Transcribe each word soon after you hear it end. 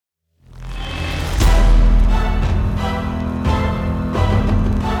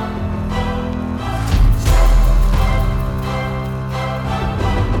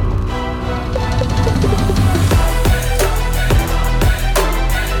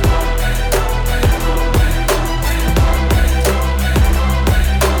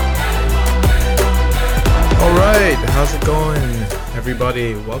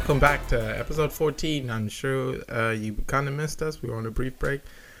everybody. Welcome back to episode 14. I'm sure you kind of missed us. We were on a brief break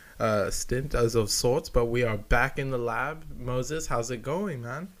stint as of sorts, but we are back in the lab. Moses, how's it going,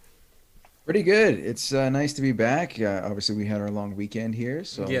 man? Pretty good. It's nice to be back. Obviously, we had our long weekend here,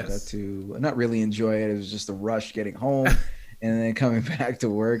 so I got Yes. to not really enjoy it. It was just a rush getting home and then coming back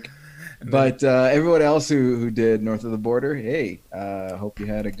to work. And then But everyone else who did north of the border, hey, hope you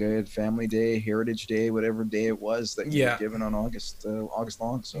had a good family day, heritage day, whatever day it was that you were yeah, given on August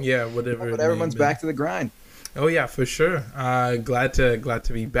long. So, yeah, whatever but it may everyone's have been. back to the grind. Oh yeah, for sure. Glad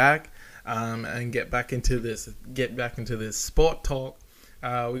to be back and get back into this sport talk.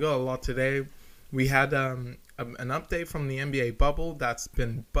 We got a lot today. We had an update from the NBA bubble that's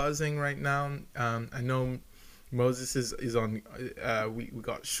been buzzing right now. I know Moses is on. We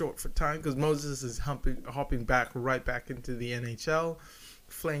got short for time because Moses is hopping right back into the NHL.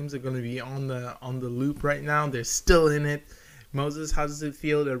 Flames are going to be on the loop right now. They're still in it. Moses, how does it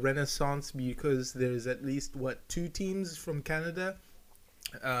feel, the renaissance? Because there's at least two teams from Canada,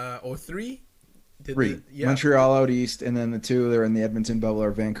 or three? Three. Yeah, Montreal out east, and then the two that are in the Edmonton bubble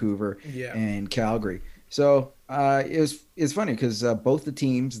are Vancouver yeah, and Calgary. So it's funny because both the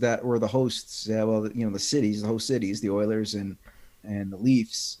teams that were the hosts, the host cities, the Oilers and the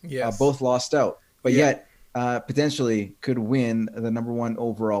Leafs, yes, both lost out, but yeah. yet potentially could win the number one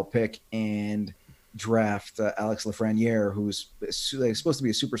overall pick and draft Alex Lafreniere, who's supposed to be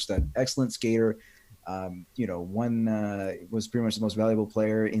a super stud, excellent skater. Was pretty much the most valuable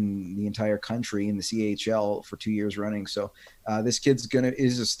player in the entire country in the CHL for 2 years running. So this kid's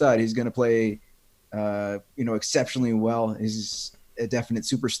is a stud. He's gonna play, exceptionally well. He's a definite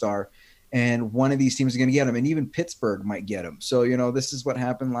superstar, and one of these teams is gonna get him, and even Pittsburgh might get him. So this is what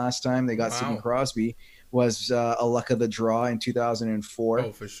happened last time they got Sidney Wow. Crosby. Was a luck of the draw in 2004.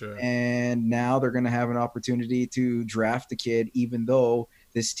 Oh, for sure. And now they're going to have an opportunity to draft the kid, even though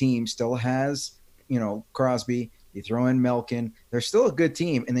this team still has, Crosby. You throw in Melkin. They're still a good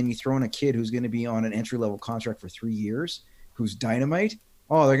team. And then you throw in a kid who's going to be on an entry-level contract for 3 years, who's dynamite.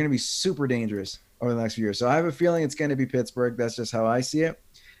 Oh, they're going to be super dangerous over the next few years. So I have a feeling it's going to be Pittsburgh. That's just how I see it.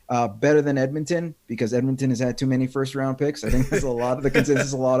 Better than Edmonton, because Edmonton has had too many first-round picks. I think that's a lot of the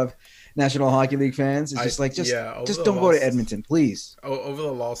consensus. A lot of National Hockey League fans. It's just don't go to Edmonton, please. Over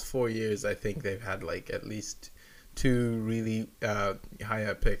the last 4 years, I think they've had at least two really high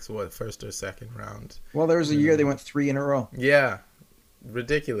up picks, first or second round. Well, there was a year they went 3 in a row. Yeah,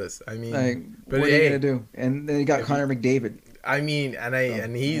 ridiculous. I mean, but what are you gonna do? And then you got Connor McDavid. I mean,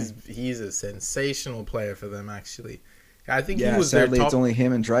 and he's a sensational player for them, actually. I think he was sadly, their top. it's only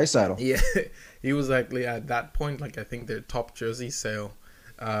him and Draisaitl. Yeah, he was at that point, I think their top jersey sale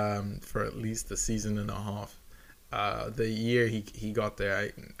for at least a season and a half. The year he got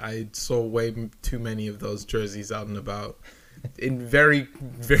there, I saw way too many of those jerseys out and about. In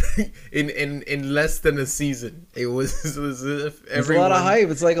in less than a season, it was as if It's a lot of hype.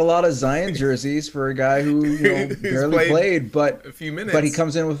 It's like a lot of Zion jerseys for a guy who barely played, but a few minutes. But he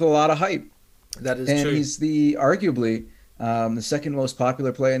comes in with a lot of hype. That is and true. He's arguably the second most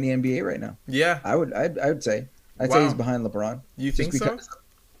popular player in the NBA right now. Yeah, I'd say he's behind LeBron. You think so?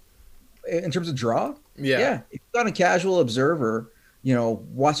 In terms of draw, yeah. If you're not a casual observer,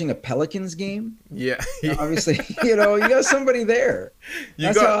 watching a Pelicans game, yeah, obviously, you got somebody there.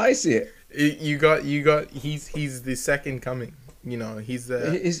 That's how I see it. You got. He's the second coming. He's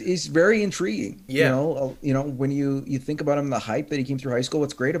very intriguing. Yeah. When you think about him, the hype that he came through high school.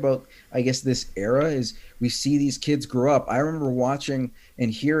 What's great about, I guess, this era is we see these kids grow up. I remember watching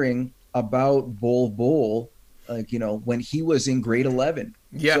and hearing about Bol, when he was in grade 11.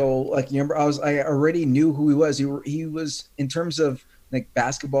 Yeah. So I already knew who he was. He was, in terms of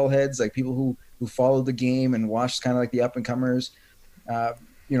basketball heads, people who followed the game and watched kind of the up and comers.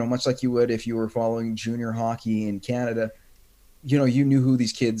 Much like you would if you were following junior hockey in Canada. You knew who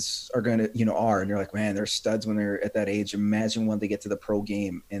these kids are and you're like, man, they're studs when they're at that age. Imagine when they get to the pro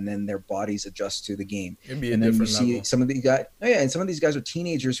game and then their bodies adjust to the game. It'd be and a then you different see level. some of these guys. Oh yeah, and some of these guys are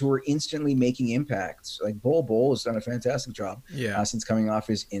teenagers who are instantly making impacts. Like Bol has done a fantastic job. Yeah. Since coming off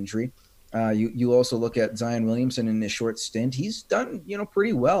his injury. You also look at Zion Williamson in this short stint. He's done,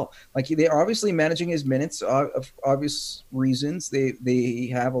 pretty well. They're obviously managing his minutes of obvious reasons.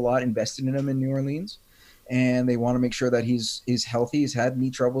 They have a lot invested in him in New Orleans. And they want to make sure that he's healthy. He's had knee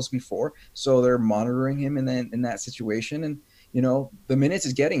troubles before, so they're monitoring him in that situation. And the minutes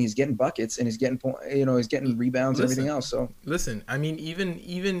he's getting buckets, and he's getting rebounds and everything else. So listen, I mean, even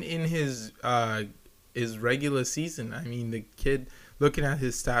in his regular season, I mean, the kid, looking at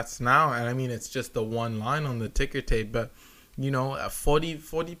his stats now, and I mean, it's just the one line on the ticker tape, but a 40%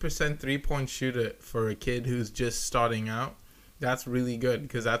 3-point shooter for a kid who's just starting out. That's really good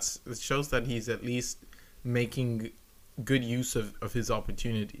because it shows that he's at least making good use of his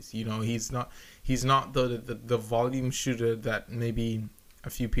opportunities. You know, he's not the volume shooter that maybe a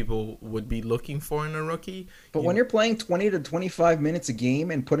few people would be looking for in a rookie. But when you're playing 20 to 25 minutes a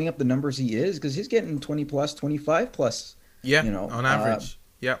game and putting up the numbers he is, because he's getting 20 plus, 25 plus, yeah, you know, on average.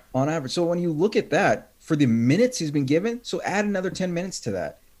 Yeah. On average. So when you look at that, for the minutes he's been given, so add another 10 minutes to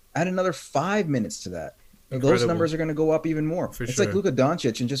that. Add another 5 minutes to that. Incredible. Those numbers are going to go up even more. It's like Luka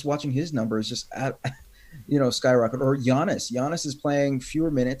Doncic, and just watching his numbers just skyrocket. Or Giannis. Giannis is playing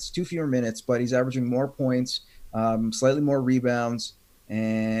two fewer minutes, but he's averaging more points, slightly more rebounds.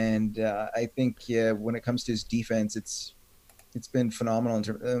 And I think when it comes to his defense, it's been phenomenal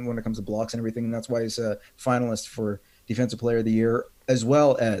when it comes to blocks and everything. And that's why he's a finalist for Defensive Player of the Year as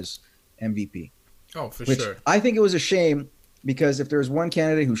well as MVP. Oh, for Which sure. I think it was a shame, because if there's one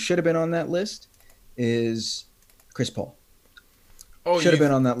candidate who should have been on that list, is Chris Paul. Oh, should have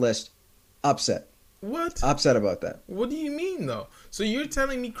been on that list. Upset. What? Upset about that. What do you mean, though? So you're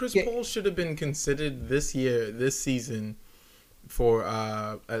telling me Chris Paul should have been considered this season, for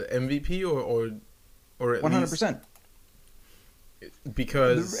an MVP or at 100%.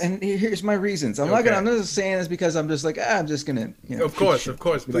 Because and here's my reasons. I'm not just saying this because I'm just like I'm just gonna. Of course,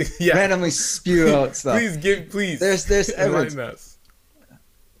 please, randomly spew out stuff. Please. There's evidence. Us.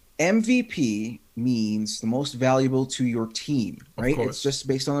 MVP means the most valuable to your team, right? It's just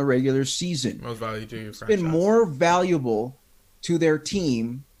based on the regular season. Most valuable to your franchise. It's been more valuable to their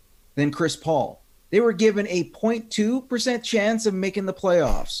team than Chris Paul. They were given a 0.2% chance of making the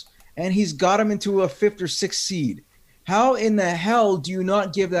playoffs, and he's got them into a 5th or 6th seed. How in the hell do you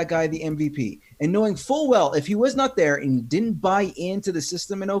not give that guy the MVP? And knowing full well, if he was not there and he didn't buy into the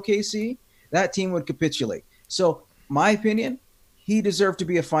system in OKC, that team would capitulate. So, my opinion, he deserved to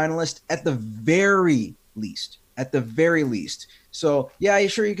be a finalist at the very least. At the very least. So, yeah,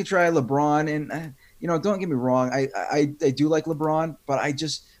 sure, you could try LeBron. And, don't get me wrong. I do like LeBron, but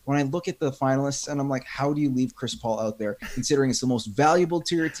when I look at the finalists and I'm like, how do you leave Chris Paul out there, considering it's the most valuable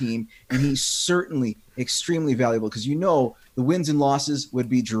to your team? And he's certainly extremely valuable, because the wins and losses would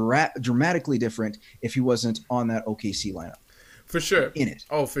be dramatically different if he wasn't on that OKC lineup. For sure. In it.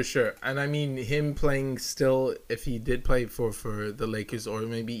 Oh, for sure. And I mean, him playing still, if he did play for the Lakers or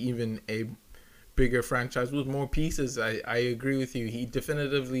maybe even a bigger franchise with more pieces, I agree with you. He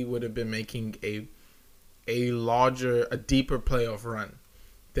definitively would have been making a deeper playoff run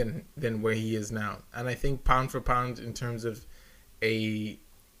than where he is now. And I think pound for pound, in terms of a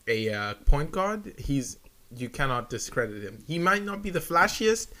point guard, you cannot discredit him. He might not be the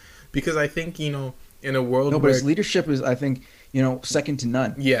flashiest, because I think, in a world but his leadership is, I think, second to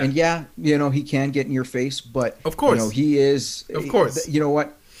none. Yeah. And he can get in your face, but of course, he is. Of course. You know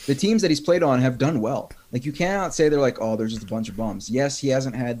what? The teams that he's played on have done well. Like, you cannot say they're like, oh, they're just a bunch of bums. Yes, he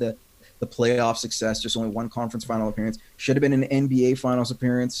hasn't had the playoff success, just only one conference final appearance. Should have been an NBA finals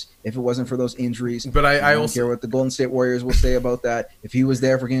appearance if it wasn't for those injuries. But I don't also care what the Golden State Warriors will say about that. If he was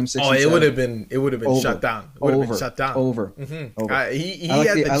there for Game 6, it would have been shut down. Over. Mm-hmm. Over.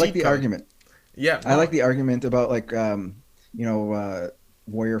 I like the argument. Yeah, I like the argument about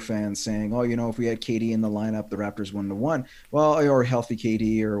Warrior fans saying, oh, if we had KD in the lineup, the Raptors wouldn't have won. Well, or healthy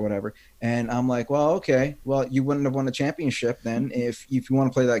KD or whatever. And I'm like, well, okay. Well, you wouldn't have won the championship then if you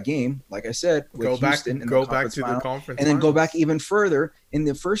want to play that game, like I said, with Houston go back to the conference and then go back even further in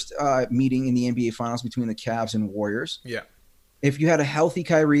the first meeting in the NBA Finals between the Cavs and Warriors. Yeah. If you had a healthy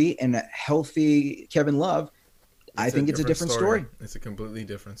Kyrie and a healthy Kevin Love, I think it's a different story. It's a completely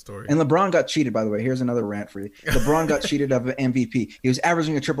different story. And LeBron got cheated, by the way. Here's another rant for you. LeBron got cheated of an MVP. He was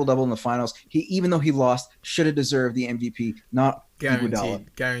averaging a triple-double in the finals. Even though he lost, should have deserved the MVP, not Dolla.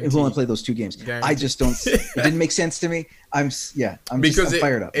 Guaranteed. Who only played those 2 games. Guaranteed. I just don't. It didn't make sense to me. I'm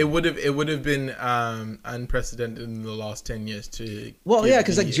fired up. It would have been unprecedented in the last 10 years to. Well, yeah,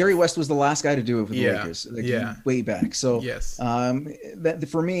 because Jerry West was the last guy to do it for the Lakers. Way back. So yes. That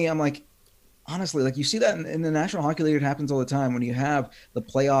for me, I'm like, honestly, like, you see that in the National Hockey League, it happens all the time when you have the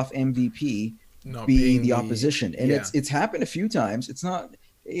playoff MVP be the opposition, and it's happened a few times. It's not,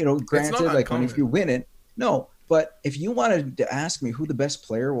 granted, like, if you win it, no. But if you wanted to ask me who the best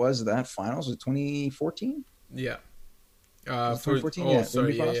player was of that finals, was 2014? Yeah. 2014.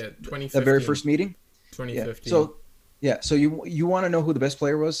 2015. That very first meeting. 2015. So you want to know who the best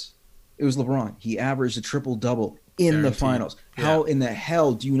player was? It was LeBron. He averaged a triple-double in the finals. How in the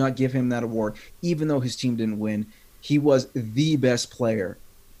hell do you not give him that award, even though his team didn't win? He was the best player.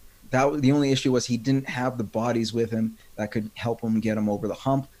 The only issue was he didn't have the bodies with him that could help him get him over the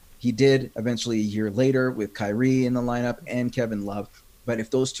hump. He did eventually a year later with Kyrie in the lineup and Kevin Love. But if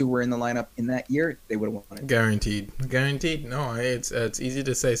those two were in the lineup in that year, they would have won it. Guaranteed. No, it's easy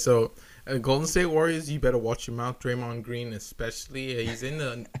to say. So, Golden State Warriors, you better watch your mouth. Draymond Green, especially, he's in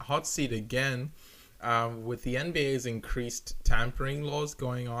the hot seat again, with the NBA's increased tampering laws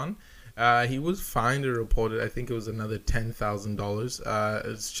going on. He was fined or reported. I think it was another $10,000.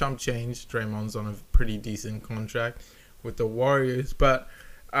 It's chump change. Draymond's on a pretty decent contract with the Warriors, but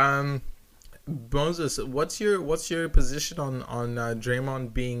Moses, what's your position on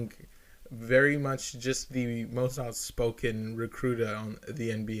Draymond being very much just the most outspoken recruiter on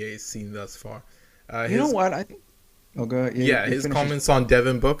the NBA's scene thus far? You know what? I think. Oh, go ahead. His comments on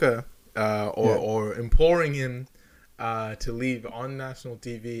Devin Booker, or imploring him to leave on national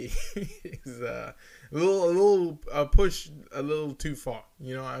TV is a little push a little too far.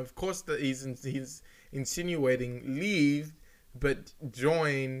 You know, of course that he's insinuating leave, but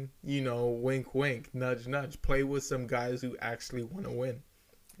join. You know, wink, wink, nudge, nudge. Play with some guys who actually want to win.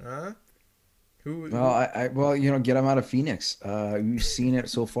 Huh? Well, get him out of Phoenix. You've seen it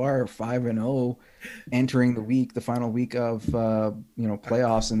so far, 5-0, entering the final week of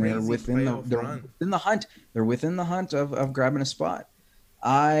playoffs, and they're within the hunt. They're within the hunt of grabbing a spot.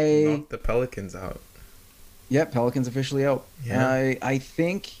 Knock the Pelicans out. Yeah, Pelicans officially out. Yeah. I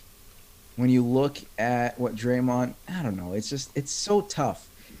think when you look at what Draymond, I don't know. It's so tough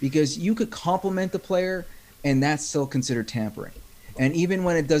because you could compliment the player, and that's still considered tampering. And even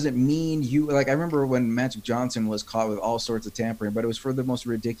when it doesn't mean you, like, I remember when Magic Johnson was caught with all sorts of tampering, but it was for the most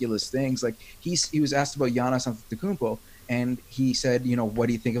ridiculous things. Like he was asked about Giannis Antetokounmpo, and he said, what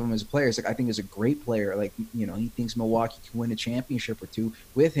do you think of him as a player? It's like, I think he's a great player. Like, he thinks Milwaukee can win a championship or two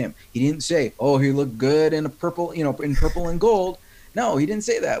with him. He didn't say, oh, he looked good in a purple, in purple and gold. No, he didn't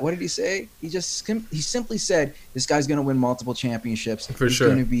say that. What did he say? He simply said, this guy's going to win multiple championships. He's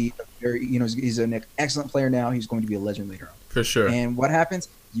going to be he's an excellent player now. He's going to be a legend later on. For sure. And what happens?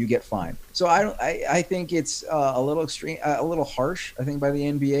 You get fined. So I think it's a little extreme, a little harsh. I think by the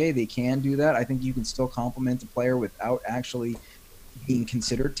NBA, they can do that. I think you can still compliment a player without actually being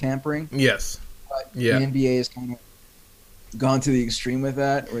considered tampering. Yes. But the NBA has kind of gone to the extreme with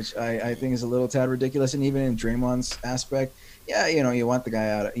that, which I think is a little tad ridiculous. And even in Draymond's aspect, you want the guy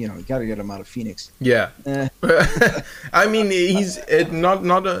out. You got to get him out of Phoenix. Yeah. I mean, he's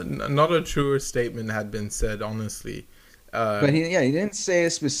not a truer statement had been said, honestly. But he didn't say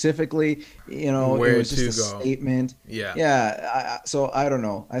it specifically. Where it was just to a go. statement. Yeah. Yeah. So I don't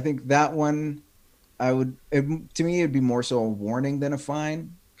know. I think that one, to me, it'd be more so a warning than a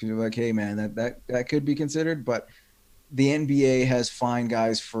fine, because you're like, hey man, that could be considered. But the NBA has fined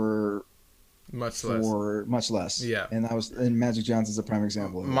guys for much less. Yeah. And Magic Johnson's a prime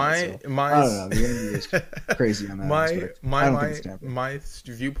example of that. I don't know. The NBA is crazy on that aspect. My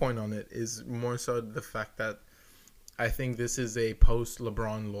viewpoint on it is more so the fact that I think this is a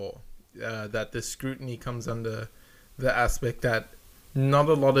post-LeBron law, that the scrutiny comes under the aspect that not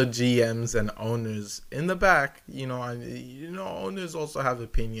a lot of GMs and owners in the back, owners also have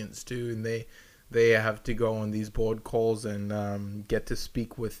opinions too, and they have to go on these board calls and get to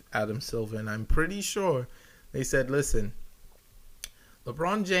speak with Adam Silver. And I'm pretty sure they said, listen,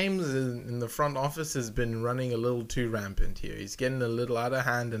 LeBron James in the front office has been running a little too rampant here. He's getting a little out of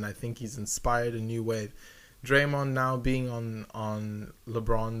hand, and I think he's inspired a new wave. Draymond now being on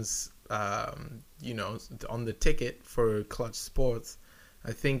LeBron's, on the ticket for Clutch Sports,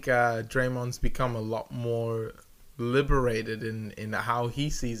 I think Draymond's become a lot more liberated in how he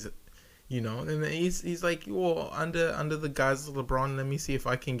sees it, and he's like, well, under the guise of LeBron, let me see if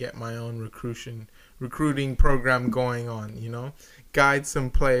I can get my own recruiting program going on, guide some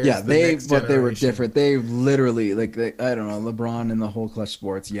players. Yeah, they were different. They literally, I don't know, LeBron and the whole Clutch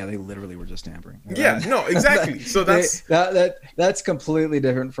Sports. Yeah, they literally were just tampering. Yeah, no, exactly. So that's completely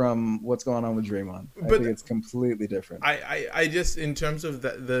different from what's going on with Draymond. I think it's completely different. I just, in terms of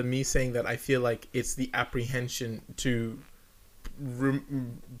the me saying that, I feel like it's the apprehension to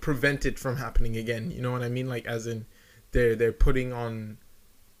prevent it from happening again. You know what I mean? Like, as in, they're putting on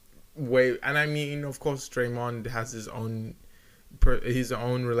way, and I mean, of course, Draymond has his own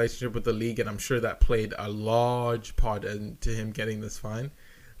relationship with the league, and I'm sure that played a large part into him getting this fine.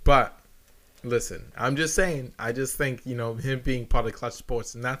 But listen, I'm just saying, I just think, him being part of Clutch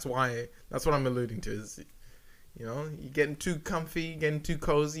Sports, and that's what I'm alluding to is, you're getting too comfy, getting too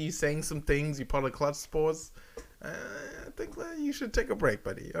cozy, you're saying some things, you're part of Clutch Sports. I think you should take a break,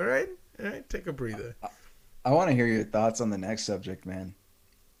 buddy. All right, take a breather. I want to hear your thoughts on the next subject, man.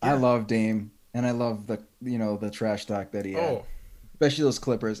 Yeah. I love Dame, and I love the trash talk that he had. especially those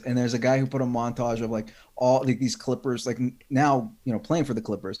Clippers. And there's a guy who put a montage of like all like these Clippers, like now, playing for the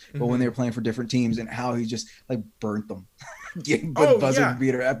Clippers, but when they were playing for different teams and how he just like burnt them. Buzzer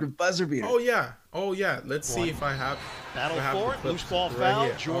beater after buzzer beater. Oh yeah. Let's see if I have. Battle for it. Loose ball foul.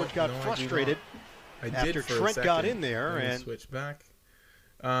 Right, George got frustrated after Trent got in there and switch back.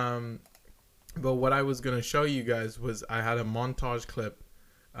 But what I was gonna show you guys was I had a montage clip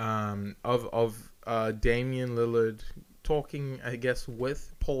of Damian Lillard talking, I guess,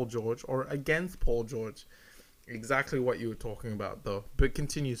 with Paul George or against Paul George. Exactly what you were talking about, though. But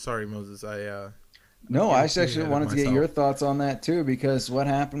continue. Sorry, Moses. No, I actually wanted to get your thoughts on that too, because what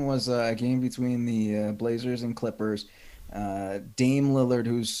happened was a game between the Blazers and Clippers. Dame Lillard,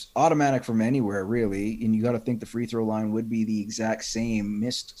 who's automatic from anywhere, really, and you got to think the free throw line would be the exact same,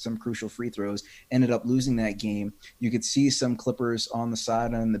 missed some crucial free throws, ended up losing that game. You could see some Clippers on the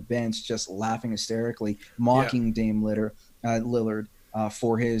side on the bench just laughing hysterically, mocking Dame Lillard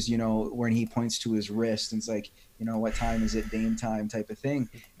for his, when he points to his wrist and it's like, what time is it? Dame time type of thing.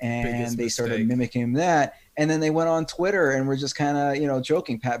 And they started mimicking that. And then they went on Twitter and were just kind of,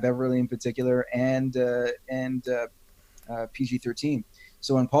 joking, Pat Beverly in particular and PG-13.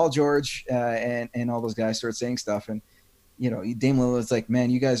 So when Paul George and all those guys start saying stuff and, Dame Lillard's like,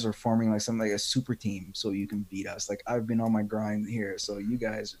 man, you guys are forming like something like a super team so you can beat us. Like I've been on my grind here. So you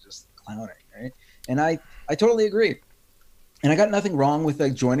guys are just clowning, right? And I totally agree. And I got nothing wrong with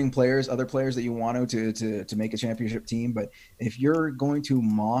like joining other players that you want to make a championship team. But if you're going to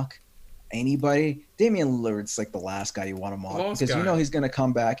mock anybody, Damian Lillard's like the last guy you want to mock because he's going to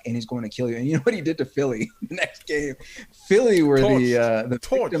come back and he's going to kill you. And you know what he did to Philly the next game? Philly were the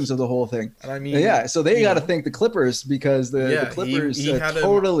victims of the whole thing. And I mean, so they got to thank the Clippers because the Clippers he had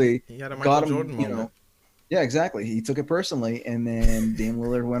totally a got him. Jordan moment. Yeah, exactly. He took it personally, and then Dame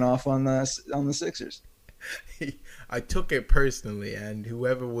Lillard went off on the Sixers. I took it personally, and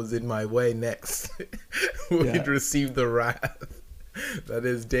whoever was in my way next would receive the wrath. That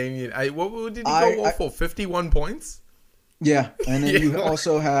is Damian. What did he go off for? 51 points? Yeah, and then you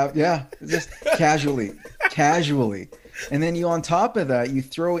also have just casually, and then you on top of that you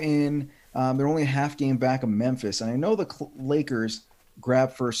throw in they're only a half game back of Memphis, and I know the Lakers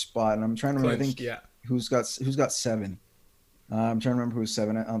grabbed first spot, and I'm trying to remember. I think who's got 7. I'm trying to remember who's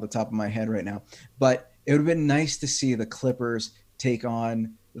 7 on the top of my head right now, but. It would have been nice to see the Clippers take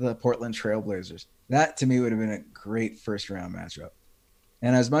on the Portland Trailblazers. That, to me, would have been a great first-round matchup.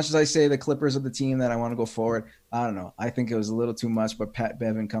 And as much as I say the Clippers are the team that I want to go forward, I don't know. I think it was a little too much by Pat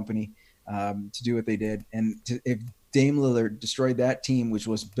Bev and company to do what they did. And if Dame Lillard destroyed that team, which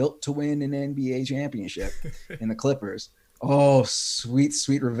was built to win an NBA championship in the Clippers, oh, sweet,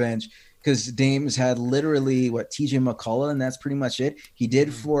 sweet revenge. Because Dame's had literally TJ McCullough, and that's pretty much it. He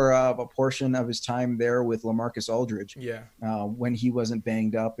did for a portion of his time there with LaMarcus Aldridge, when he wasn't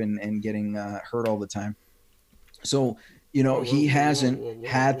banged up and getting hurt all the time. So he hasn't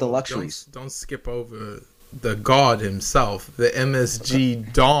had the luxuries. Don't skip over the God himself, the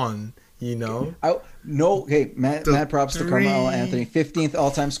MSG Don. Mad props to Carmelo Anthony, 15th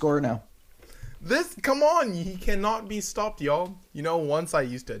all-time scorer now. Come on, he cannot be stopped, y'all. Once I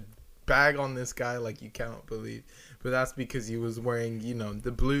used to bag on this guy like you cannot believe, but that's because he was wearing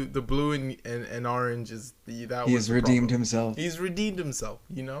the blue and orange is he's redeemed himself. It's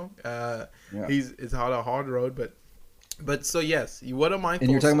had a hard road, but so yes, what am I? And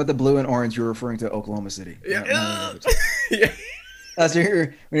you're talking about the blue and orange, you're referring to Oklahoma City. Yeah. That's when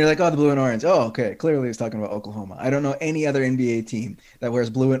you're like, the blue and orange. Oh, okay, clearly he's talking about Oklahoma. I don't know any other NBA team that wears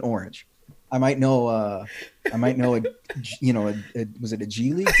blue and orange. I might know was it a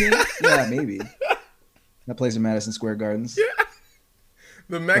G League team? Yeah, maybe. That plays in Madison Square Gardens. Yeah.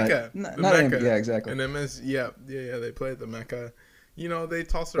 The Mecca. Not Mecca. Yeah, exactly. And MS, they play at the Mecca. They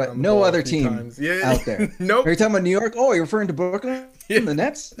toss around. But no other team out there. Nope. Are you talking about New York? Oh, you're referring to Brooklyn? Yeah. The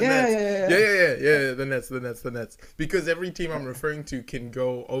Nets? Yeah. The Nets. Because every team I'm referring to can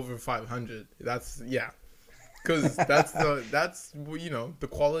go over 500. That's because that's the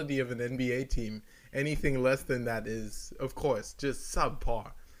quality of an NBA team. Anything less than that is, of course, just subpar.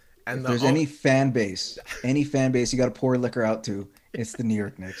 And if there's any fan base you got to pour liquor out to, it's the New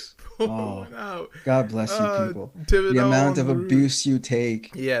York Knicks. Oh, no. God bless you people. The amount of abuse you take.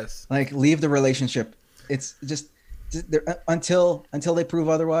 Yes. Like, leave the relationship. It's just until they prove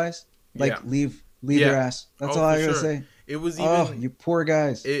otherwise. Leave their ass. That's all I gotta say. It was even you poor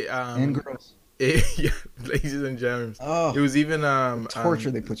guys and girls. Ladies and germs. It was even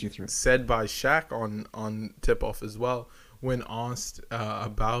torture they put you through. Said by Shaq on Tip Off as well when asked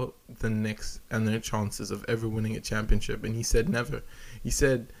about the Knicks and their chances of ever winning a championship, and he said never. He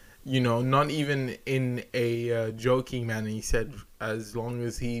said Not even in a joking manner. He said as long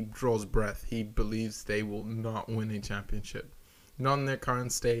as he draws breath, he believes they will not win a championship. Not in their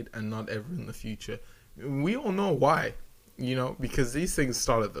current state and not ever in the future. We all know why, because these things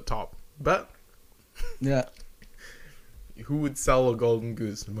start at the top. But yeah, who would sell a golden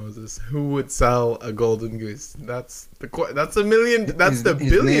goose, Moses? Who would sell a golden goose? That's the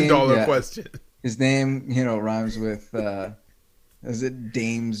billion-dollar question. His name, rhymes with is it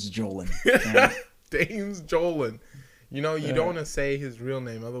Dames Jolin? Dames Jolin. You don't want to say his real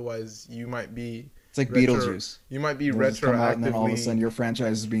name, otherwise you might be. It's like Beetlejuice. You might be retroactively. And then all of a sudden your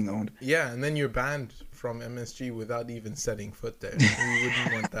franchise is being owned. Yeah, and then you're banned from MSG without even setting foot there. We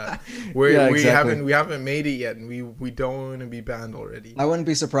wouldn't want that. We haven't made it yet, and we don't want to be banned already. I wouldn't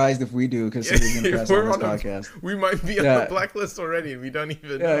be surprised if we do, because he's going to press on this podcast. We might be on the blacklist already, and we don't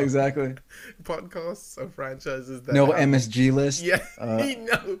even know. Yeah, exactly. Podcasts of franchises that MSG list. Yeah,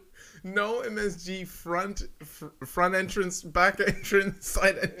 no MSG front entrance, back entrance,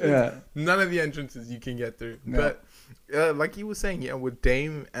 side entrance. Yeah. None of the entrances you can get through. No. But like you were saying, with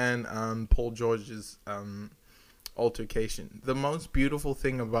Dame and Paul George's altercation, the most beautiful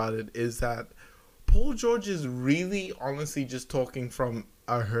thing about it is that Paul George is really honestly just talking from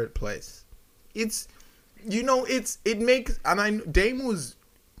a hurt place. It makes, and Dame was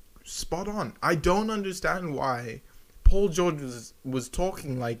spot on. I don't understand why Paul George was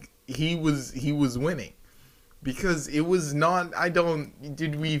talking like he was winning, because it was not.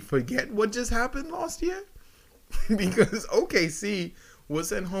 Did we forget what just happened last year? Because OKC was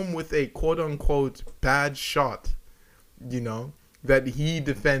sent home with a quote unquote bad shot, that he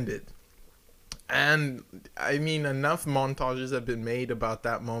defended. And I mean, enough montages have been made about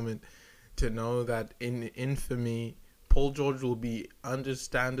that moment to know that in infamy, Paul George will be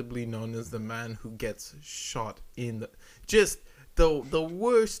understandably known as the man who gets shot in the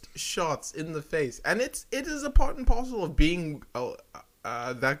worst shots in the face. And it is a part and parcel of being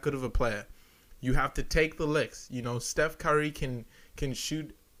that good of a player. You have to take the licks. Steph Curry can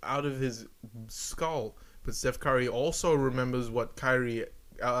shoot out of his skull, but Steph Curry also remembers what Kyrie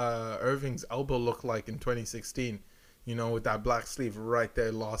Irving's elbow looked like in 2016. With that black sleeve right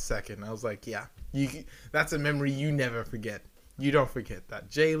there last second. I was like, yeah, that's a memory you never forget. You don't forget that.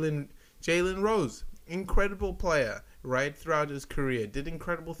 Jalen Rose, incredible player right throughout his career, did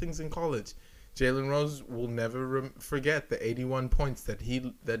incredible things in college. Jalen Rose will never forget the 81 points that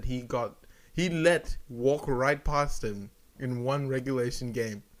he got. He let walk right past him in one regulation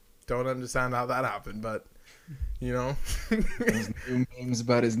game. Don't understand how that happened, but Those new memes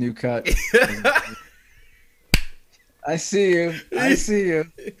about his new cut. I see you.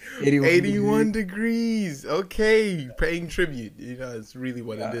 81 degrees. Okay, paying tribute. It's really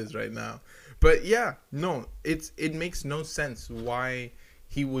what it is right now. But yeah, no, it makes no sense why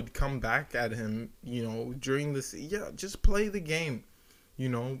he would come back at him, during this. Yeah, just play the game.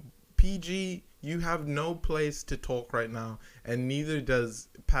 PG, you have no place to talk right now, and neither does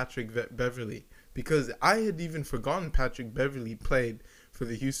Patrick Beverly, because I had even forgotten Patrick Beverly played for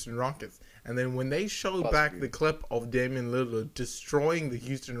the Houston Rockets. And then when they showed back the clip of Damian Lillard destroying the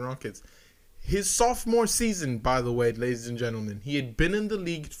Houston Rockets, his sophomore season, by the way, ladies and gentlemen, he had been in the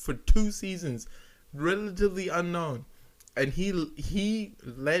league for 2 seasons, relatively unknown, and he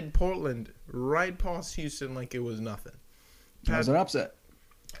led Portland right past Houston like it was nothing. That was an upset.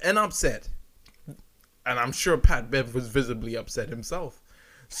 And I'm sure Pat Bev was visibly upset himself.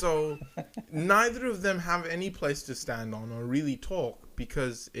 So neither of them have any place to stand on or really talk,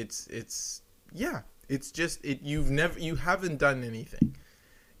 because you haven't done anything.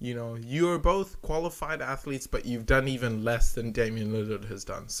 You're both qualified athletes, but you've done even less than Damian Lillard has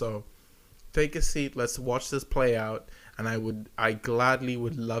done. So take a seat. Let's watch this play out. And I gladly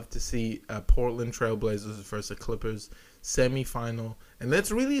would love to see a Portland Trailblazers versus Clippers semifinal, and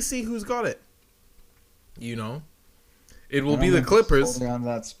let's really see who's got it. It will be the Clippers. Totally on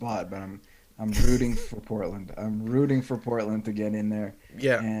that spot, but I'm rooting for Portland. I'm rooting for Portland to get in there.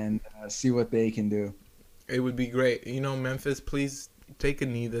 Yeah, and see what they can do. It would be great. Memphis, please take a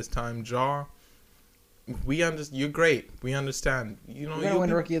knee this time. Jar, you're great. We understand. You're gonna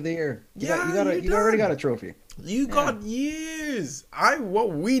win Rookie of the Year. You you already got a trophy. You got years.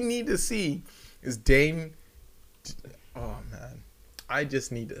 What we need to see is Dame. Oh man, I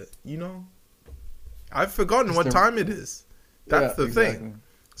just need to. I've forgotten what time it is. That's the thing.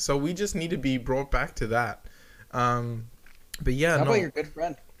 So we just need to be brought back to that. But yeah, how about your good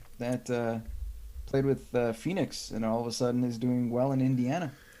friend that played with Phoenix and all of a sudden is doing well in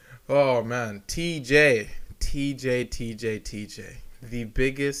Indiana? Oh man, TJ, the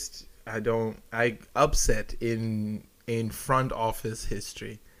biggest upset in front office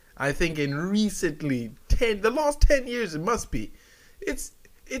history. I think in recently the last 10 years, it must be. It's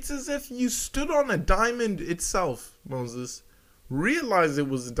as if you stood on a diamond itself, Moses, realized it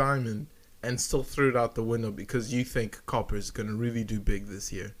was a diamond, and still threw it out the window because you think copper is gonna really do big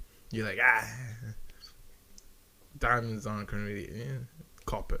this year. You're like, diamonds aren't gonna really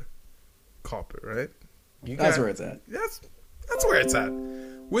copper, right? That's where it's at. That's where it's at.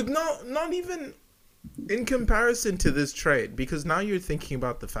 With not even in comparison to this trade, because now you're thinking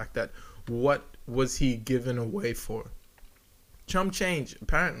about the fact that what was he given away for? Chump change,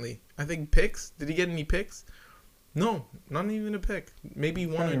 apparently. I think picks. Did he get any picks? No, not even a pick. Maybe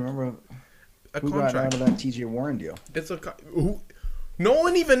one. I don't remember a who contract. got out of that TJ Warren deal. No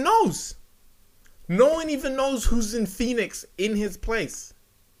one even knows. No one even knows who's in Phoenix in his place.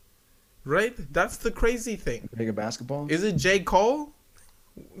 Right? That's the crazy thing. Big of basketball? Is it J. Cole?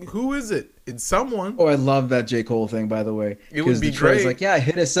 Who is it? It's someone. Oh, I love that J. Cole thing, by the way. It would be Detroit's great. like, yeah,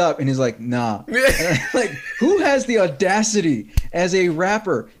 hit us up. And he's like, nah. Like, who has the audacity as a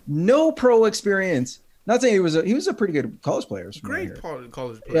rapper? No pro experience. Not saying he was a pretty good college player. Great college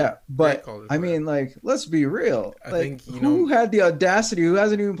player. Yeah, but I mean, like, let's be real. I like, think, who had the audacity, who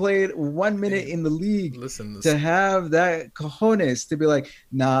hasn't even played 1 minute in the league, to have that cojones to be like,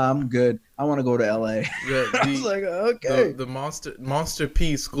 nah, I'm good. I want to go to LA. I was like, okay. The Monster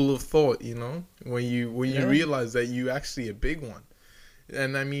P school of thought, you know, when you realize that you actually a big one.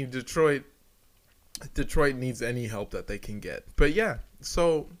 And I mean, Detroit needs any help that they can get. But yeah,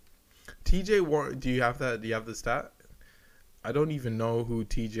 so TJ Warren, do you have that? Do you have the stat? I don't even know who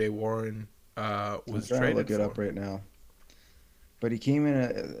TJ Warren was traded for. I'm trying to look it up right now. But he came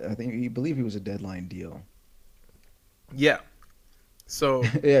in, I believe he was a deadline deal. Yeah. So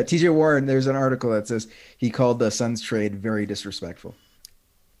yeah, TJ Warren, there's an article that says he called the Suns trade very disrespectful.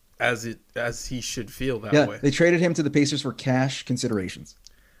 As he should feel that way. They traded him to the Pacers for cash considerations.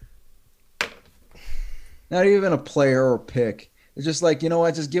 Not even a player or pick. It's just like, you know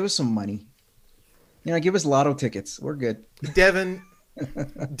what? Just give us some money. You know, give us lotto tickets. We're good. Devin,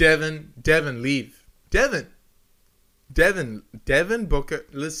 leave. Devin Booker.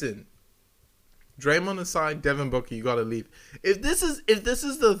 Listen, Draymond aside, Devin Booker, you gotta leave. If this is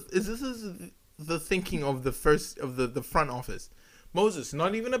the thinking of the front office, Moses,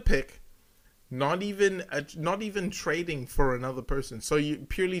 not even a pick, not even trading for another person. So you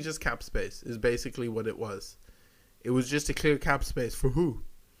purely just cap space is basically what it was. It was just a clear cap space for who?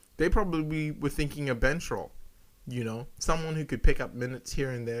 They probably were thinking a bench role, you know, someone who could pick up minutes here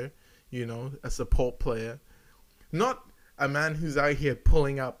and there, you know, a support player, not a man who's out here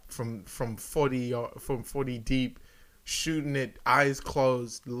pulling up from 40 deep, shooting it, eyes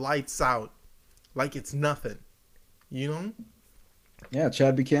closed, lights out, like it's nothing, you know. Yeah,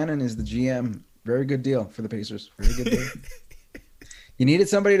 Chad Buchanan is the GM. Very good deal for the Pacers. Very good deal. You needed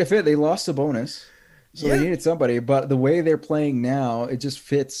somebody to fit. They lost a bonus. So they needed somebody, but the way they're playing now, it just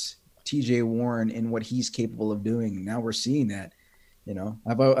fits TJ Warren in what he's capable of doing. Now we're seeing that, you know.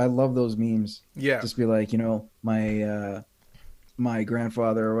 I love those memes. Yeah. Just be like, you know, my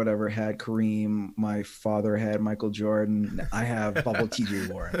grandfather or whatever had Kareem. My father had Michael Jordan. I have bubble TJ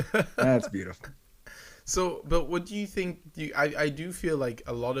Warren. That's beautiful. So, but what do you think? I do feel like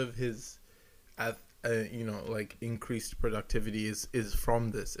a lot of his, you know, like increased productivity is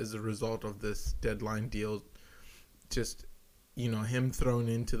from this, as a result of this deadline deal. Just, you know, him thrown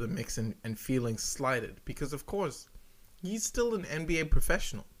into the mix and feeling slighted because, of course, he's still an NBA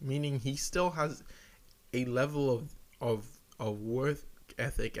professional, meaning he still has a level of work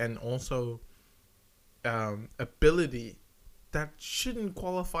ethic and also ability that shouldn't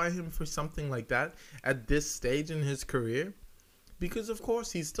qualify him for something like that at this stage in his career. Because, of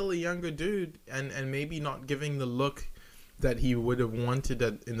course, he's still a younger dude and maybe not giving the look that he would have wanted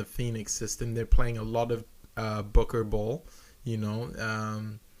in the Phoenix system. They're playing a lot of Booker ball, you know.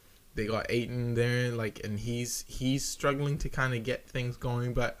 They got Ayton there, like, and he's struggling to kind of get things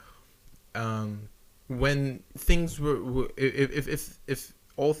going. But when things were if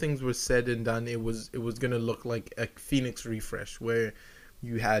all things were said and done, it was gonna look like a Phoenix refresh where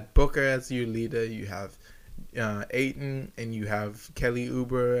you had Booker as your leader, you have Ayton, and you have Kelly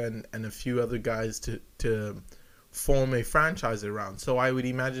Oubre and a few other guys to form a franchise around. So I would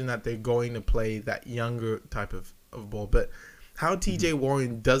imagine that they're going to play that younger type of ball. But how TJ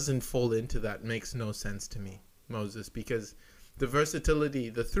Warren doesn't fall into that makes no sense to me, Moses, because the versatility,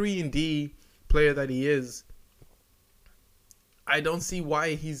 the 3-and-D player that he is, I don't see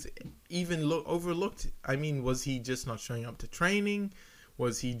why he's even overlooked. I mean, was he just not showing up to training?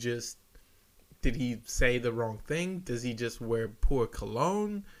 Did he say the wrong thing? Does he just wear poor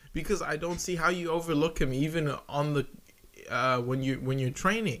cologne? Because I don't see how you overlook him even on the when you're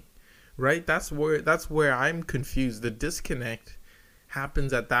training. right? That's where I'm confused. The disconnect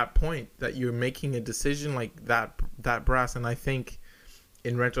happens at that point that you're making a decision like that brass. And I think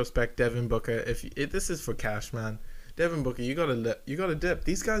in retrospect, Devin Booker, if this is for cash, man, Devin Booker, you gotta dip.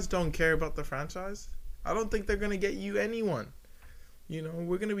 These guys don't care about the franchise. I don't think they're gonna get you anyone. You know,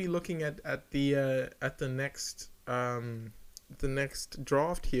 we're gonna be looking at the next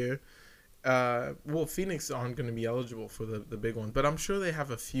draft here. Well, Phoenix aren't gonna be eligible for the big one, but I'm sure they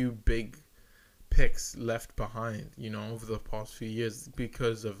have a few big picks left behind, you know, over the past few years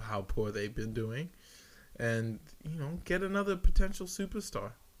because of how poor they've been doing. And, you know, get another potential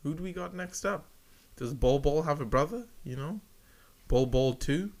superstar. Who do we got next up? Does Bol have a brother? You know? Bol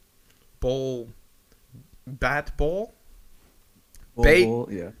 2? Bol Bat Ball? Bol,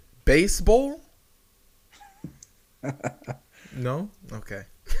 yeah. Baseball? No? Okay.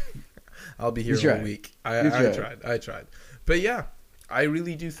 I'll be here all week. I tried. But yeah, I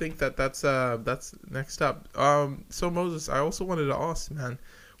really do think that's next up. So Moses, I also wanted to ask, man,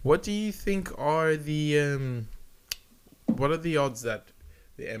 what do you think are the odds that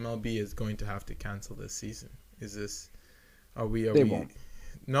the MLB is going to have to cancel this season? Is this They won't.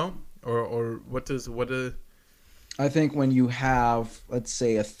 No? Or what I think when you have, let's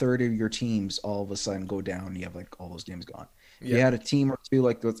say, a third of your teams all of a sudden go down, you have like all those games gone. Yeah. You had a team or two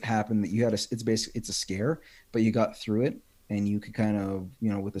like what's happened that you had it's a scare, but you got through it and you could kind of,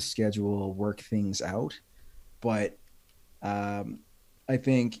 you know, with the schedule work things out. But I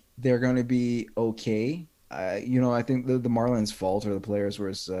think they're going to be okay. You know, I think the Marlins' fault or the players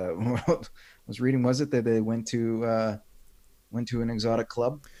was reading, was it that they went to an exotic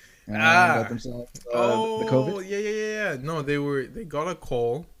club and got themselves the COVID? Yeah. No, they got a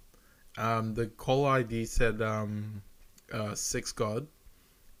call. The call ID said 6 God,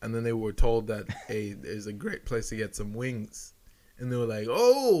 and then they were told that hey, there's a great place to get some wings, and they were like,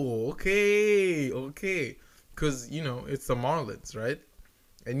 oh, okay, because you know it's the Marlins, right?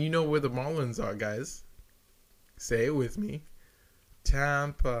 And you know where the Marlins are, guys. Say it with me.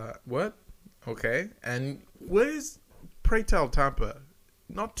 Tampa. What? Okay. And where's, pray tell, Tampa?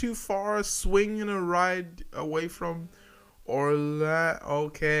 Not too far, swing and a ride away from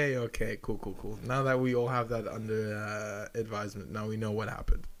Okay, cool. Now that we all have that under advisement, now we know what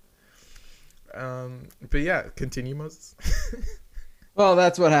happened. But yeah, continue, Moses. Well,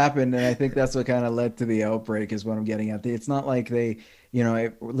 that's what happened, and I think that's what kind of led to the outbreak is what I'm getting at. It's not like they, you know,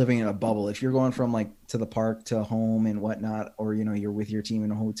 living in a bubble. If you're going from like to the park to home and whatnot, or, you know, you're with your team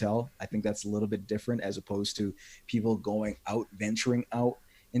in a hotel, I think that's a little bit different as opposed to people going out, venturing out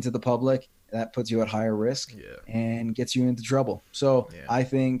into the public. That puts you at higher risk and gets you into trouble. So I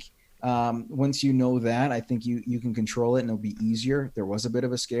think once you know that, I think you can control it and it'll be easier. There was a bit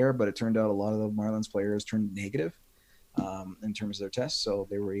of a scare, but it turned out a lot of the Marlins players turned negative in terms of their tests. So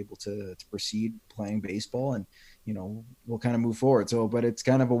they were able to proceed playing baseball and, you know, we'll kind of move forward. So, but it's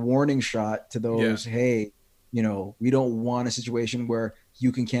kind of a warning shot to those, hey, you know, we don't want a situation where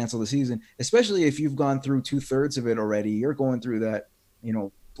you can cancel the season, especially if you've gone through 2/3 of it already. You're going through that, you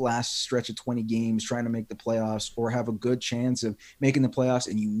know, last stretch of 20 games trying to make the playoffs or have a good chance of making the playoffs,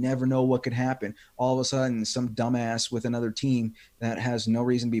 and you never know what could happen. All of a sudden, some dumbass with another team that has no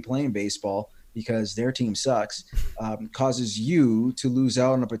reason to be playing baseball because their team sucks causes you to lose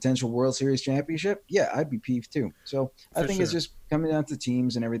out on a potential World Series championship. Yeah, I'd be peeved too. So I think it's just coming down to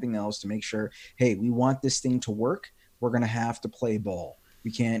teams and everything else to make sure, hey, we want this thing to work. We're going to have to play ball.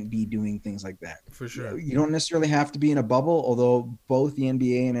 We can't be doing things like that. For sure. You don't necessarily have to be in a bubble, although both the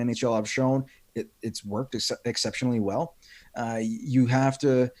NBA and NHL have shown it's worked exceptionally well. You have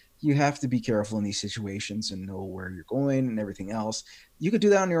to be careful in these situations and know where you're going and everything else. You could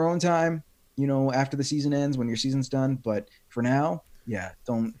do that on your own time, you know, after the season ends, when your season's done. But for now,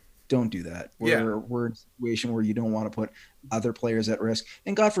 don't do that. We're in a situation where you don't want to put other players at risk.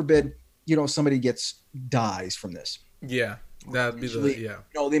 And God forbid, you know, somebody dies from this. Yeah. That'd be you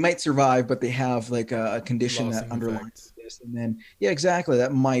know, they might survive, but they have like a condition that underlines this, and then exactly,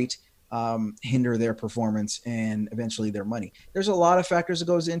 that might hinder their performance and eventually their money. There's a lot of factors that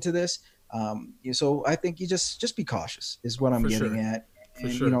goes into this, so I think you just be cautious is what I'm getting at.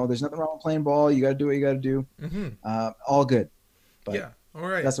 And you know, there's nothing wrong with playing ball. You got to do what you got to do. All good. But all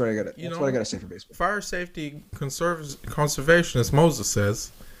right. That's what I got to. That's what I got to say for baseball. Fire safety conservation, as Moses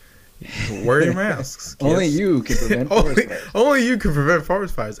says. Wear your masks. Only you can prevent forest fires. Only you can prevent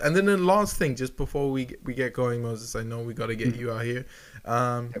forest fires. And then the last thing, just before we get going, Moses, I know we got to get you out here.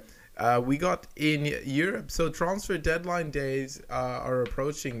 We got in Europe, so transfer deadline days are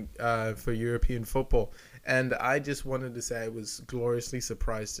approaching for European football. And I just wanted to say I was gloriously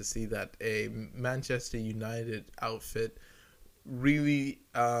surprised to see that a Manchester United outfit really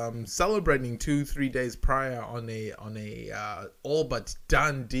celebrating 2-3 days prior on a all but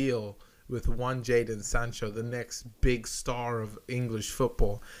done deal with one Jadon Sancho, the next big star of English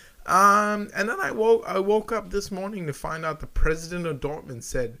football. And then I woke up this morning to find out the president of Dortmund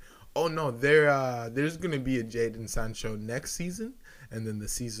said, "Oh no, there's going to be a Jadon Sancho next season, and then the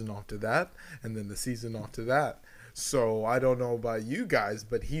season after that, and then the season after that. So I don't know about you guys,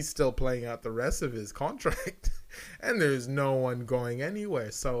 but he's still playing out the rest of his contract, and there's no one going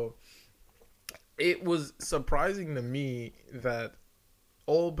anywhere." So it was surprising to me that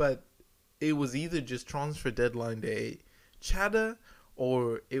all but it was either just transfer deadline day chatter,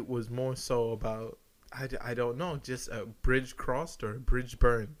 or it was more so about, I don't know, just a bridge crossed or a bridge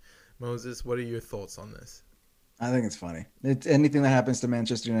burned. Moses, what are your thoughts on this? I think it's funny. It's anything that happens to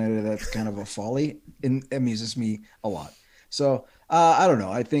Manchester United that's kind of a folly, it amuses me a lot. So I don't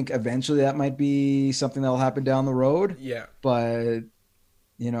know. I think eventually that might be something that'll happen down the road. Yeah. But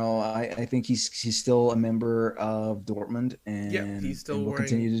I think he's still a member of Dortmund, and he's still will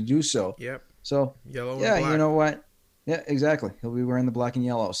continue to do so. Yep. So yellow. Yeah, and black. you know what? Yeah, exactly. He'll be wearing the black and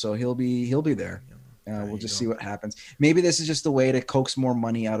yellow, so he'll be there. We'll just see what happens. Maybe this is just a way to coax more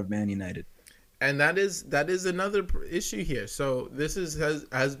money out of Man United. And that is another issue here. So this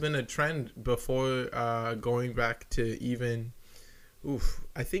has been a trend before, going back to even,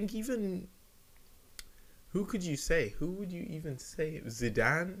 I think even, who could you say? Who would you even say?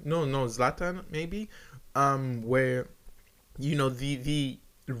 Zidane? No, Zlatan maybe. Where, the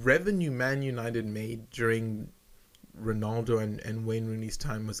revenue Man United made during Ronaldo and Wayne Rooney's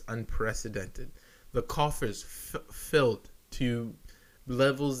time was unprecedented. The coffers filled to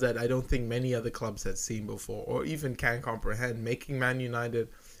levels that I don't think many other clubs had seen before or even can comprehend, making Man United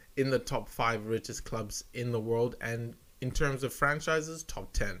in the top 5 richest clubs in the world, and in terms of franchises,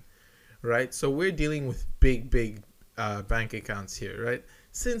 top 10, right? So we're dealing with big bank accounts here, right?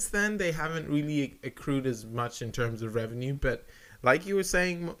 Since then, they haven't really accrued as much in terms of revenue, but like you were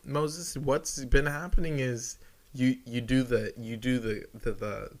saying, Moses, what's been happening is you do the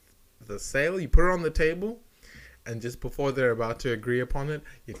sale, you put it on the table, and just before they're about to agree upon it,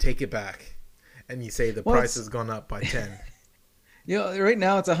 you take it back, and you say the price has gone up by 10. Right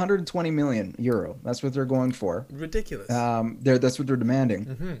now it's 120 million euro. That's what they're going for. Ridiculous. That's what they're demanding.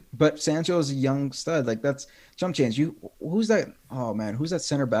 Mm-hmm. But Sancho is a young stud. Like, that's jump change. Who's that? Oh man, who's that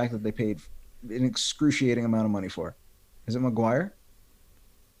center back that they paid an excruciating amount of money for? Is it Maguire?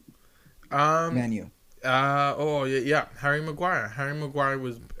 Man U. Harry Maguire. Harry Maguire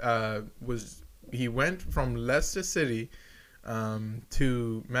was he went from Leicester City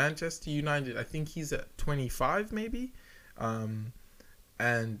to Manchester United. I think he's at 25 maybe. And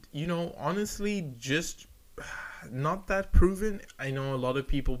honestly, just not that proven. I know a lot of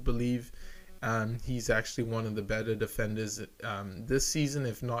people believe he's actually one of the better defenders this season,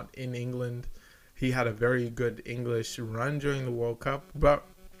 if not in England. He had a very good English run during the World Cup, but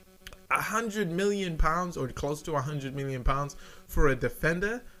 £100 million or close to £100 million for a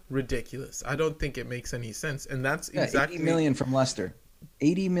defender, ridiculous. I don't think it makes any sense, and that's exactly 80 million from Leicester.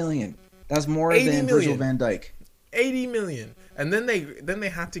 80 million. That's more than Virgil van Dijk. 80 million, and then they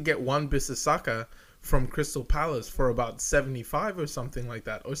had to get Wan-Bissaka from Crystal Palace for about 75 or something like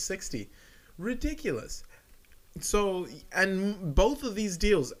that, or 60. Ridiculous. So, and both of these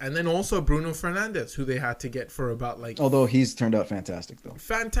deals, and then also Bruno Fernandes, who they had to get for about although he's turned out fantastic though.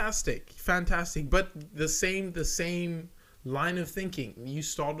 Fantastic, but the same line of thinking. You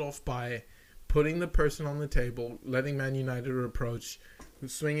start off by putting the person on the table, letting Man United approach,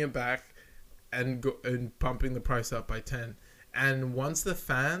 swing it back, and pumping the price up by 10. And once the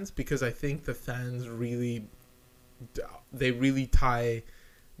fans, because I think the fans really tie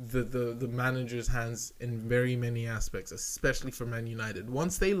the manager's hands in very many aspects, especially for Man United.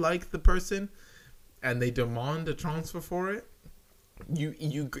 Once they like the person and they demand a transfer for it, you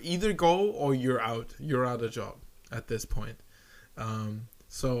either go or you're out of job at this point.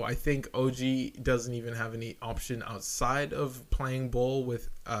 So I think OG doesn't even have any option outside of playing ball with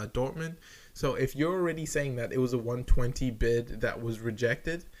Dortmund. So if you're already saying that it was a 120 bid that was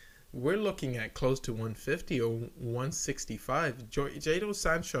rejected, we're looking at close to 150 or 165. Jadon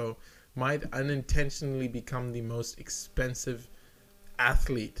Sancho might unintentionally become the most expensive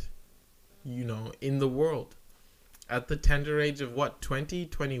athlete, in the world. At the tender age of 20,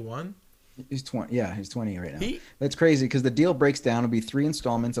 21? He's 20. Yeah, he's 20 right now. That's crazy because the deal breaks down to be 3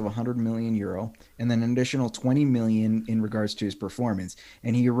 installments of 100 million euro and then an additional 20 million in regards to his performance.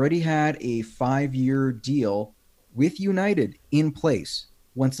 And he already had a 5-year deal with United in place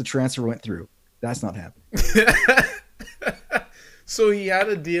once the transfer went through. That's not happening. So he had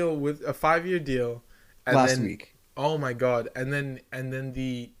a deal with a 5-year deal. And last week. Oh my God! And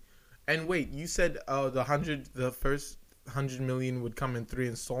wait, you said the first 100 million would come in 3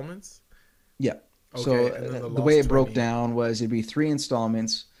 installments. Yeah. Okay, So and then the way it broke 20. down was it'd be 3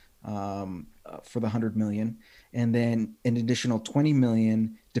 installments for the 100 million, and then an additional 20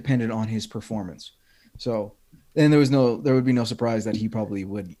 million dependent on his performance. So, and there would be no surprise that he probably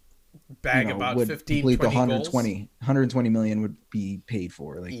would Bag about would 15, complete the 20 goals. 120 million would be paid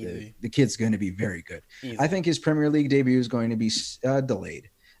for. Like the kid's going to be very good. Easy. I think his Premier League debut is going to be delayed.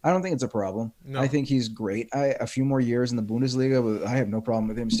 I don't think it's a problem. No. I think he's great. A few more years in the Bundesliga, I have no problem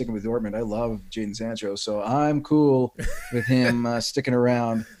with him sticking with Dortmund. I love Jadon Sancho, so I'm cool with him sticking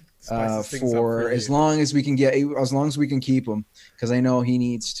around for as long as we can keep him, because I know he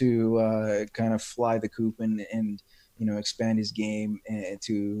needs to kind of fly the coop and expand his game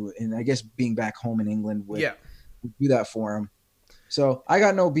and I guess being back home in England would do that for him. So I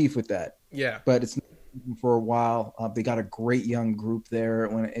got no beef with that. Yeah, but it's for a while. They got a great young group there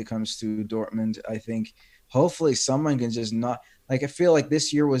when it comes to Dortmund. I think hopefully someone can just not I feel like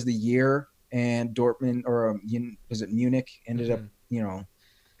this year was the year, and Dortmund was it Munich ended up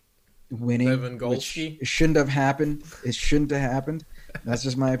winning, which it shouldn't have happened. It shouldn't have happened. That's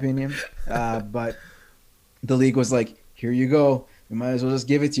just my opinion. But the league was like, here you go. We might as well just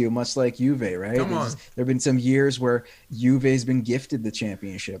give it to you, much like Juve, right? Come on. There have been some years where Juve's been gifted the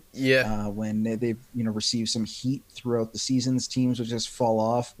championship. Yeah. When they've received some heat throughout the seasons, teams would just fall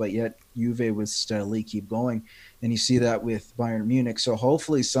off, but yet Juve would steadily keep going. And you see that with Bayern Munich. So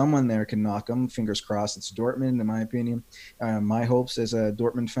hopefully someone there can knock them. Fingers crossed it's Dortmund, in my opinion. My hopes as a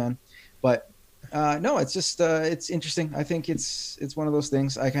Dortmund fan. But no, it's just it's interesting. I think it's one of those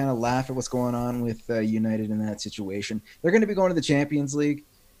things. I kind of laugh at what's going on with United in that situation. They're going to be going to the Champions League,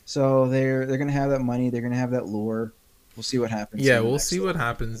 so they're going to have that money. They're going to have that lure. We'll see what happens. Yeah, we'll see what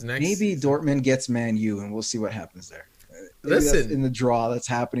happens next. Maybe Dortmund gets Man U, and we'll see what happens there. Listen, in the draw that's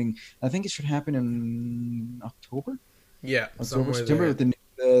happening. I think it should happen in October. Yeah, October, September with the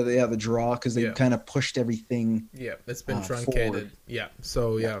draw, because they kind of pushed everything. Yeah, it's been truncated. Forward. Yeah,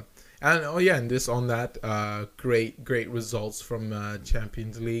 so yeah. And great results from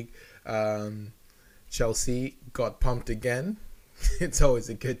Champions League. Chelsea got pumped again. It's always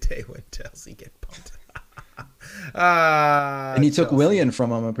a good day when Chelsea get pumped. And he took William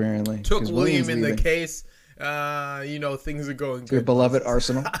from him, apparently. Took William in the case. Things are going good. Your beloved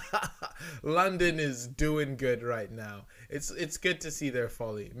Arsenal. London is doing good right now. It's good to see their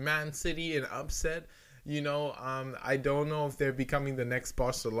folly. Man City an upset. I don't know if they're becoming the next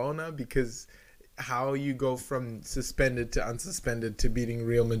Barcelona, because how you go from suspended to unsuspended to beating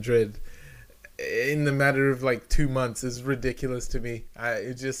Real Madrid in the matter of 2 months is ridiculous to me.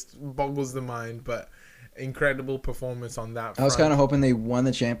 It just boggles the mind, but incredible performance on that front. I was kind of hoping they won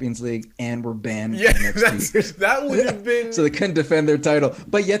the Champions League and were banned. Yeah, that would have been... So they couldn't defend their title,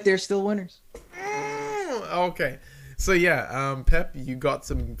 but yet they're still winners. Okay. So yeah, Pep, you got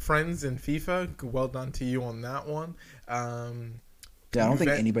some friends in FIFA. Well done to you on that one. I don't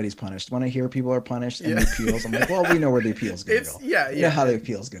think anybody's punished. When I hear people are punished and the appeals, I'm like, well, we know where the appeal's going to go. Yeah. You know how the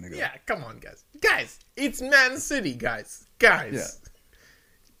appeal's going to go. Yeah, come on, guys. Guys, it's Man City, guys. Yeah.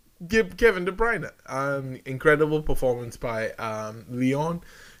 Give Kevin De Bruyne. Incredible performance by Lyon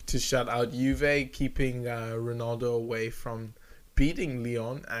to shut out Juve, keeping Ronaldo away from beating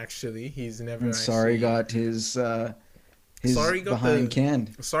Lyon. Actually, he's never. And Sarri got his behind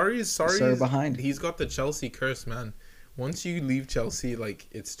canned. Sorry behind. He's got the Chelsea curse, man. Once you leave Chelsea,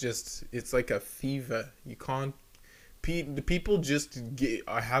 it's like a fever. You can't. The people just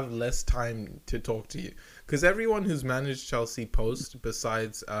have less time to talk to you, because everyone who's managed Chelsea post,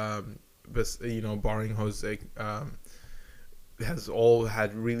 besides barring Jose, has all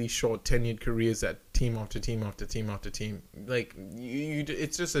had really short tenured careers at team after team after team after team.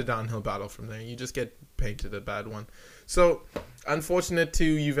 It's just a downhill battle from there. You just get painted a bad one. So unfortunate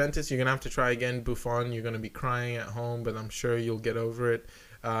to Juventus. You're gonna have to try again. Buffon, you're gonna be crying at home, but I'm sure you'll get over it.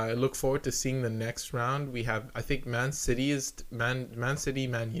 I look forward to seeing the next round. We have, I think, Man City,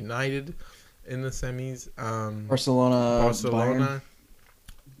 Man United in the semis. Barcelona,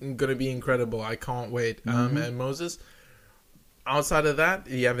 gonna be incredible. I can't wait. And Moses, outside of that,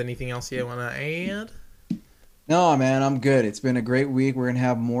 do you have anything else you want to add? No, man, I'm good. It's been a great week. We're going to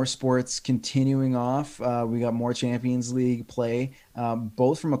have more sports continuing off. We got more Champions League play,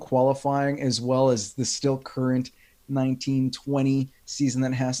 both from a qualifying as well as the still current 1920 season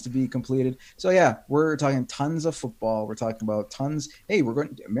that has to be completed. So, yeah, we're talking tons of football. We're talking about tons. Hey,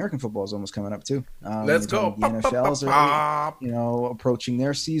 American football is almost coming up, too. Let's go. The NFL's are, approaching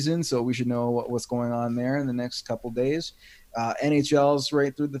their season, so we should know what's going on there in the next couple days. NHL's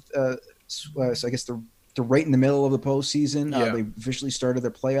right through so I guess the They're right in the middle of the postseason. They officially started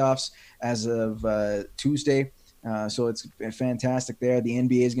their playoffs as of Tuesday. So it's fantastic there. The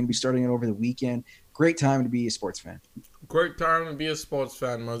NBA is going to be starting it over the weekend. Great time to be a sports fan. Great time to be a sports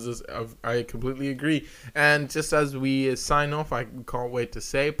fan, Moses. I completely agree. And just as we sign off, I can't wait to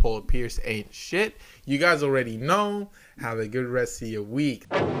say Paul Pierce ain't shit. You guys already know. Have a good rest of your week.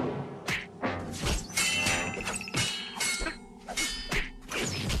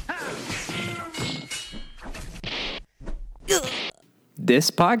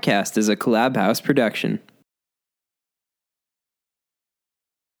 This podcast is a Collab House production.